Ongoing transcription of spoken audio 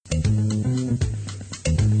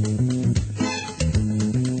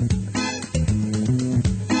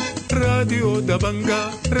راديو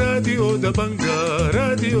دبنقا راديو دبنقا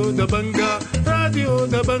راديو دبنقا راديو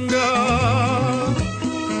دبنقا.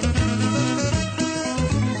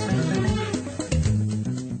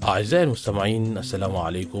 أعزائي المستمعين، السلام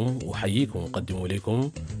عليكم، وحييكم وقدم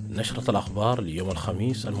لكم نشرة الأخبار ليوم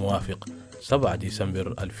الخميس الموافق 7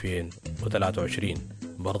 ديسمبر 2023.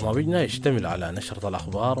 برنامجنا يشتمل على نشرة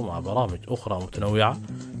الأخبار مع برامج أخرى متنوعة،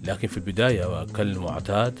 لكن في البداية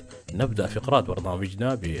وكالمعتاد نبدأ فقرات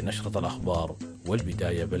برنامجنا بنشرة الأخبار،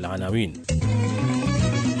 والبداية بالعناوين.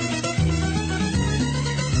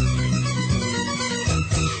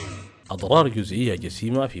 أضرار جزئية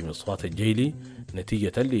جسيمة في مصفاة الجيلي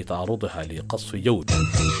نتيجة لتعرضها لقصف جوي.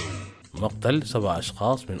 مقتل 7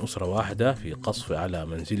 أشخاص من أسرة واحدة في قصف على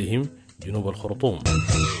منزلهم جنوب الخرطوم.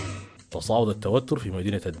 تصاعد التوتر في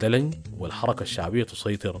مدينة الدلنج، والحركة الشعبية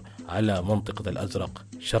تسيطر على منطقة الأزرق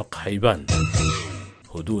شرق حيبان.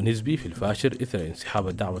 هدوء نسبي في الفاشر إثر انسحاب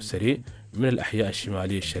الدعم السريع من الأحياء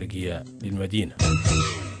الشمالية الشرقية للمدينة.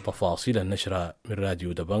 تفاصيل النشرة من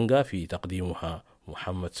راديو دبنقا، في تقديمها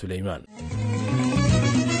محمد سليمان.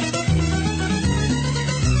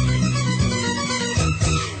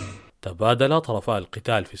 تبادل طرفا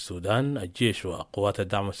القتال في السودان، الجيش وقوات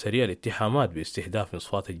الدعم السريع، الاتهامات باستهداف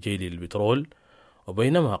مصفاة الجيلي للبترول،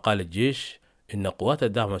 وبينما قال الجيش إن قوات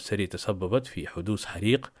الدعم السريع تسببت في حدوث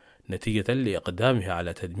حريق نتيجة لإقدامها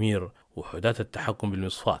على تدمير وحدات التحكم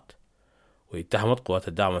بالمصفاة. واتهمت قوات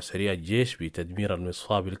الدعم السريع الجيش بتدمير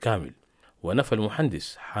المصفاة بالكامل. ونفى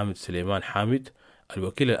المهندس حامد سليمان حامد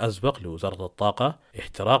الوكيل الأسبق لوزارة الطاقة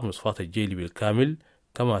احتراق مصفاة الجيلي بالكامل،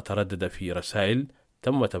 كما تردد في رسائل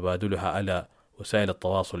تم تبادلها على وسائل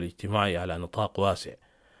التواصل الاجتماعي على نطاق واسع.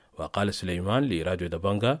 وقال سليمان لراديو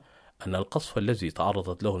دبنقا أن القصف الذي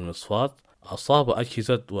تعرضت له المصفاة أصاب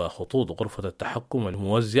أجهزة وخطوط غرفة التحكم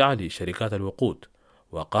الموزعة لشركات الوقود.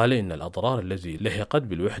 وقال إن الأضرار التي لحقت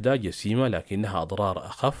بالوحدة جسيمة لكنها أضرار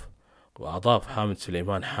أخف. وأضاف حامد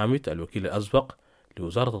سليمان حامد الوكيل الأسبق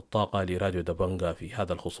لوزارة الطاقة لراديو دبنقا في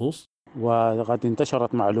هذا الخصوص: وقد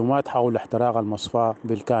انتشرت معلومات حول احتراق المصفاة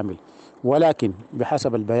بالكامل، ولكن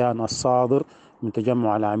بحسب البيان الصادر من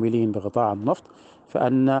تجمع العاملين بقطاع النفط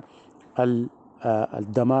فإن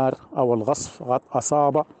الدمار أو الغصف قد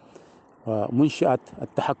أصاب منشأة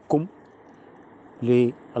التحكم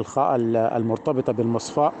المرتبطة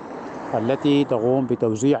بالمصفاة التي تقوم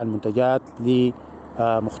بتوزيع المنتجات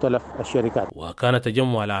لمختلف الشركات. وكان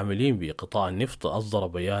تجمع العاملين بقطاع النفط أصدر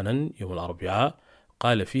بيانا يوم الأربعاء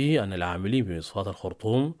قال فيه أن العاملين بمصفاة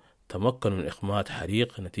الخرطوم تمكنوا من إخماد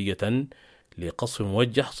حريق نتيجة لقصف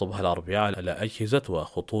موجه صباح الأربعاء على أجهزة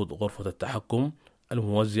وخطوط غرفة التحكم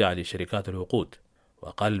الموزعة لشركات الوقود.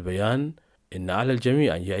 وقال البيان إن على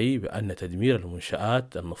الجميع أن يعي بأن تدمير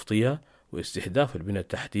المنشآت النفطية واستهداف البنى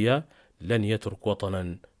التحتية لن يترك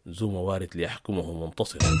وطنا ذو موارد ليحكمه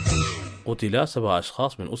منتصرا. قتل 7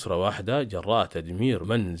 أشخاص من أسرة واحدة جراء تدمير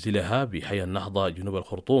منزلها بحي النهضة جنوب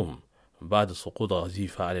الخرطوم بعد سقوط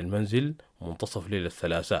غزيفة على المنزل منتصف ليلة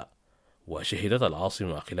الثلاثاء. وشهدت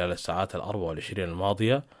العاصمة خلال الساعات 24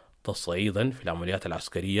 الماضية تصعيدا في العمليات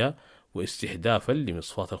العسكرية واستهدافا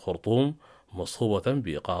لمصفاة الخرطوم مصحوبة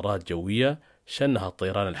بإقارات جوية شنها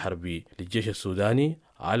الطيران الحربي للجيش السوداني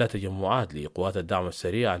على تجمعات لقوات الدعم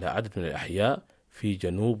السريع على عدد من الأحياء في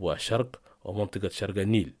جنوب وشرق ومنطقة شرق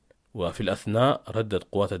النيل. وفي الأثناء ردت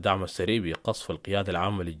قوات الدعم السريع بقصف القيادة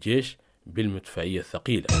العامة للجيش بالمدفعية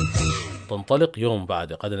الثقيلة. تنطلق يوم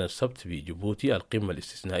بعد غد السبت بجيبوتي القمة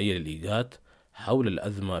الاستثنائية للإيجاد حول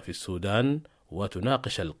الأزمة في السودان،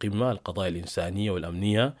 وتناقش القمة القضايا الإنسانية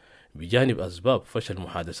والأمنية بجانب أسباب فشل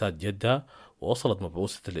محادثات جدة. ووصلت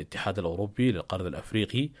مبعوثة الاتحاد الأوروبي للقرن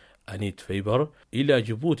الأفريقي أنيت فيبر إلى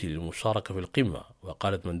جيبوتي للمشاركة في القمة.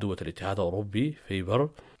 وقالت مندوبة الاتحاد الأوروبي فيبر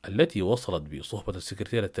التي وصلت بصحبة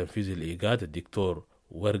السكرتير التنفيذي للإيجاد الدكتور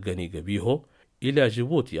ورغني جبيهو إلى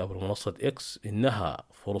جيبوتي عبر منصة إكس إنها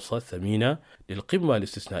فرصة ثمينة للقمة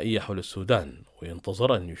الاستثنائية حول السودان،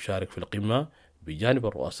 وينتظر أن يشارك في القمة بجانب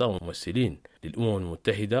الرؤساء والممثلين للأمم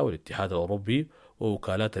المتحدة والاتحاد الأوروبي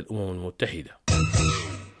ووكالات الأمم المتحدة.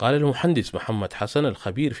 قال المهندس محمد حسن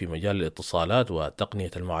الخبير في مجال الاتصالات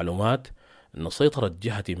وتقنية المعلومات أن سيطرة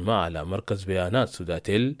جهة ما على مركز بيانات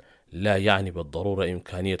سوداتيل لا يعني بالضرورة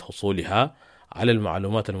إمكانية حصولها على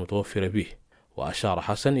المعلومات المتوفرة به. وأشار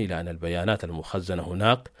حسن إلى أن البيانات المخزنة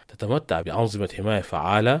هناك تتمتع بأنظمة حماية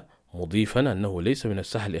فعالة، مضيفا أنه ليس من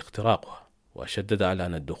السهل اختراقها. وشدد على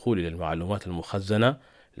أن الدخول إلى المعلومات المخزنة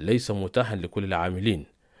ليس متاحا لكل العاملين،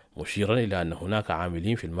 مشيرا إلى أن هناك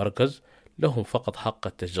عاملين في المركز لهم فقط حق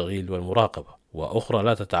التشغيل والمراقبة، وأخرى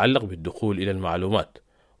لا تتعلق بالدخول إلى المعلومات.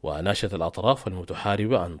 وناشد الأطراف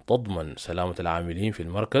المتحاربة أن تضمن سلامة العاملين في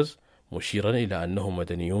المركز، مشيرا إلى أنهم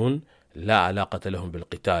مدنيون لا علاقة لهم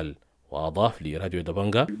بالقتال وأضاف لراديو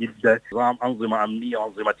دبنقا جدا نظام أنظمة أمنية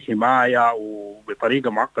وأنظمة حماية وبطريقة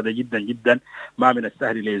معقدة جدا جدا. ما من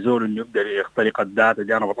السهل ليزول إنه يقدر يخترق الداتا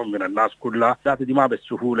دي. أنا بطمن الناس كلها الداتا دي ما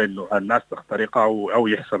بالسهولة إنه الناس تخترقها أو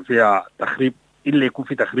يحصل فيها تخريب إلا يكون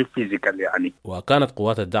في تخريب فيزيكال يعني. وكانت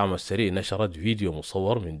قوات الدعم السريع نشرت فيديو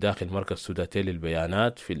مصور من داخل مركز سوداتي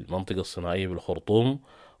للبيانات في المنطقة الصناعية بالخرطوم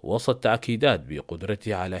وسط تأكيدات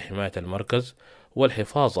بقدرته على حماية المركز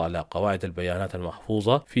والحفاظ على قواعد البيانات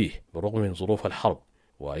المحفوظة فيه بالرغم من ظروف الحرب.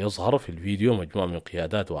 ويظهر في الفيديو مجموعة من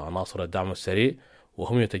قيادات وعناصر الدعم السريع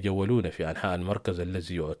وهم يتجولون في أنحاء المركز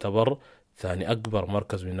الذي يعتبر ثاني أكبر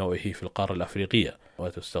مركز من نوعه في القارة الأفريقية،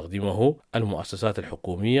 وتستخدمه المؤسسات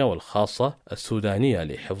الحكومية والخاصة السودانية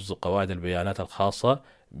لحفظ قواعد البيانات الخاصة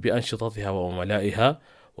بأنشطتها وعملائها،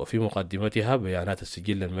 وفي مقدمتها بيانات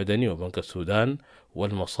السجل المدني وبنك السودان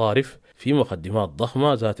والمصارف في مقدمات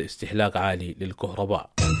ضخمة ذات استهلاك عالي للكهرباء.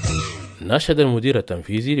 ناشد المدير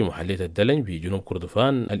التنفيذي لمحلية الدلنج بجنوب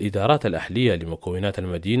كردفان الإدارات الأهلية لمكونات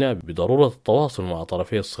المدينة بضرورة التواصل مع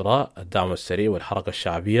طرفي الصراع الدعم السريع والحركة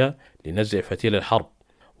الشعبية لنزع فتيل الحرب،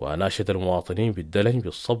 وناشد المواطنين بالدلنج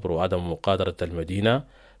بالصبر وعدم مقادرة المدينة،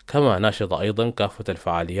 كما ناشد أيضا كافة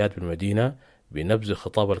الفعاليات بالمدينة بنبذ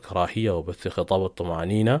خطاب الكراهية وبث خطاب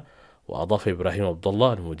الطمأنينة. وأضاف إبراهيم عبد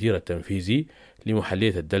الله المدير التنفيذي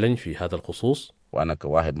لمحلية الدلنج في هذا الخصوص: وأنا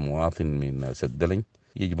كواحد مواطن من سدلنج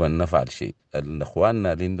يجب أن نفعل شيء.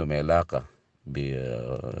 الأخواننا اللي عندهم علاقة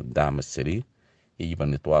بالدعم السريع يجب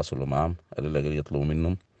أن يتواصلوا معهم، اللي يطلبوا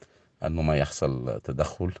منهم أنه ما يحصل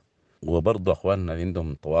تدخل. وبرضه أخواننا اللي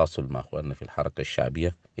عندهم تواصل مع أخواننا في الحركة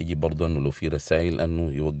الشعبية يجب برضه أنه لو في رسائل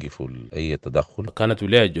أنه يوقفوا أي تدخل. كانت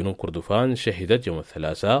ولاية جنوب كردفان شهدت يوم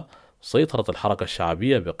الثلاثاء سيطرة الحركة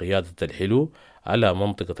الشعبية بقيادة الحلو على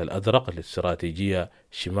منطقة الأزرق الاستراتيجية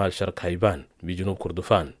شمال شرق هيبان بجنوب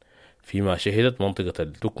كردفان، فيما شهدت منطقة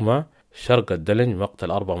الدكمة شرق الدلنج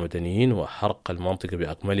مقتل 4 مدنيين وحرق المنطقة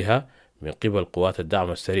بأكملها من قبل قوات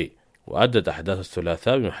الدعم السريع. وأدت أحداث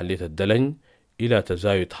الثلاثاء بمحلية الدلنج إلى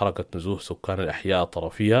تزايد حركة نزوح سكان الأحياء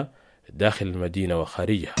الطرفية داخل المدينة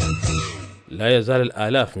وخارجها. لا يزال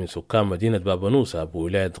الآلاف من سكان مدينة بابنوسة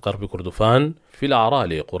بولاية غرب كردفان في الأعراء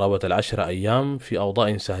لقرابة 10 أيام في أوضاع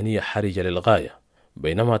إنسانية حرجة للغاية،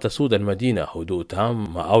 بينما تسود المدينة هدوء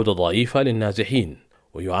تام مع عودة ضعيفة للنازحين.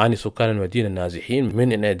 ويعاني سكان المدينة النازحين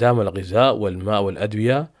من انعدام الغذاء والماء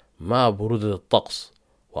والأدوية مع برودة الطقس.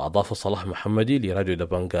 وأضاف صلاح محمدي لراديو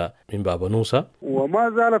دبنقا من بابنوسة: وما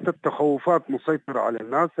زالت التخوفات مسيطرة على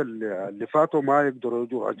الناس اللي فاتوا ما يقدروا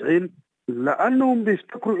يجوا راجعين، لأنهم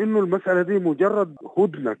بيفتكروا إنه المسألة دي مجرد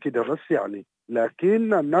هدنة كده بس يعني،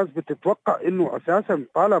 لكن الناس بتتوقع إنه أساسا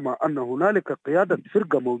طالما أن هنالك قيادة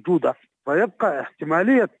فرقة موجودة فيبقى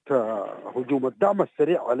احتمالية هجوم الدعم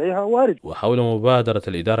السريع عليها وارد. وحول مبادرة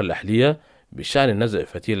الإدارة الأهلية بشأن نزع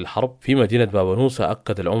فتيل الحرب في مدينة بابنوسة،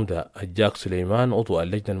 أكد العمدة الجاك سليمان عضو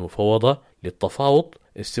اللجنة المفوضة للتفاوض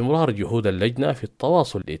استمرار جهود اللجنة في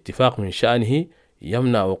التواصل لاتفاق من شأنه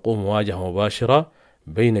يمنع وقوع مواجهة مباشرة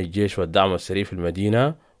بين الجيش والدعم السريع في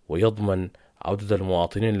المدينة ويضمن عودة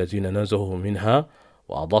المواطنين الذين نزحوا منها.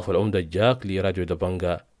 وأضاف العمدة الجاك لراديو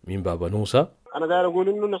دبنقا من بابنوسة: أنا داير أقول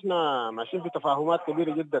إنه نحن ماشيين في تفاهمات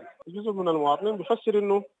كبيرة جدا. جزء من المواطنين بيفسر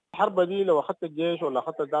إنه الحرب دي لو أخذت الجيش ولا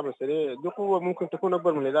أخذت الدعم السريع دي قوة ممكن تكون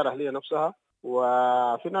أكبر من الإدارة الأهلية نفسها،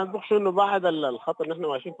 وفي ناس بيخشوا إنه بعد الخط اللي نحن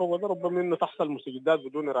ماشيين فوق ده ربما إنه تحصل مستجدات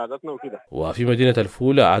بدون إرادتنا وكده. وفي مدينة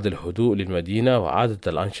الفولة عاد الهدوء للمدينة وعادت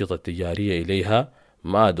الأنشطة التجارية إليها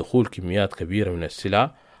مع دخول كميات كبيرة من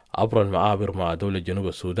السلع عبر المعابر مع دولة جنوب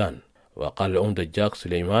السودان. وقال العمدة الجاك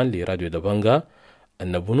سليمان لراديو دبنقا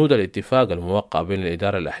أن بنود الاتفاق الموقع بين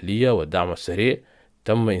الإدارة الأهلية والدعم السريع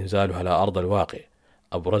تم إنزالها على أرض الواقع،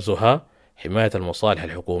 أبرزها حماية المصالح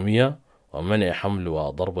الحكومية ومنع حمل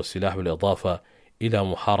وضرب السلاح، بالإضافة إلى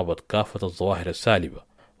محاربة كافة الظواهر السالبة.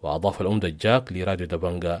 وأضاف العمدة الجاك لراديو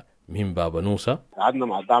دبنقا من بابنوسة: قعدنا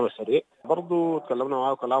مع الدعم السريع برضو تكلمنا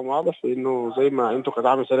معاه كلام واضح إنه زي ما أنتم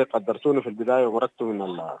كدعم سريع قدرتوني في البداية ومركتوا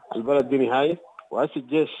من البلد دي نهاية وأسي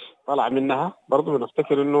الجيش طلع منها، برضو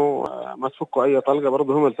بنفتكر إنه ما تفكوا أي طلقة،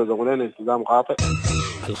 برضو هم التزموا لنا التزام قاطع.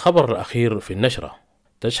 الخبر الأخير في النشرة: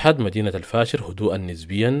 تشهد مدينة الفاشر هدوءا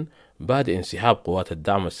نسبيا بعد انسحاب قوات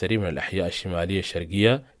الدعم السريع من الأحياء الشمالية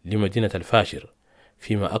الشرقية لمدينة الفاشر،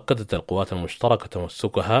 فيما أكدت القوات المشتركة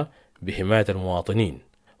تمسكها بحماية المواطنين.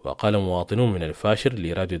 وقال مواطنون من الفاشر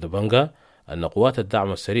لراديو دبنقا أن قوات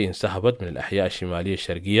الدعم السريع انسحبت من الأحياء الشمالية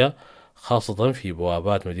الشرقية خاصة في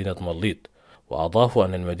بوابات مدينة مليط. وأضافوا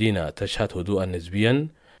أن المدينة تشهد هدوءا نسبيا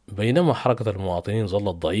بينما حركة المواطنين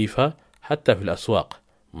ظلت ضعيفة حتى في الأسواق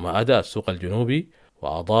ما عدا السوق الجنوبي.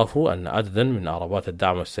 وأضافوا أن عددا من عربات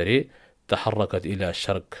الدعم السريع تحركت إلى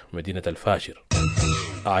شرق مدينة الفاشر.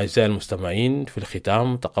 أعزائي المستمعين، في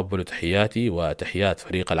الختام تقبلوا تحياتي وتحيات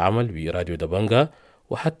فريق العمل براديو دبنقا،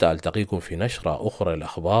 وحتى ألتقيكم في نشرة أخرى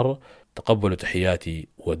للأخبار. تقبلوا تحياتي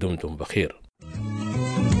ودمتم بخير.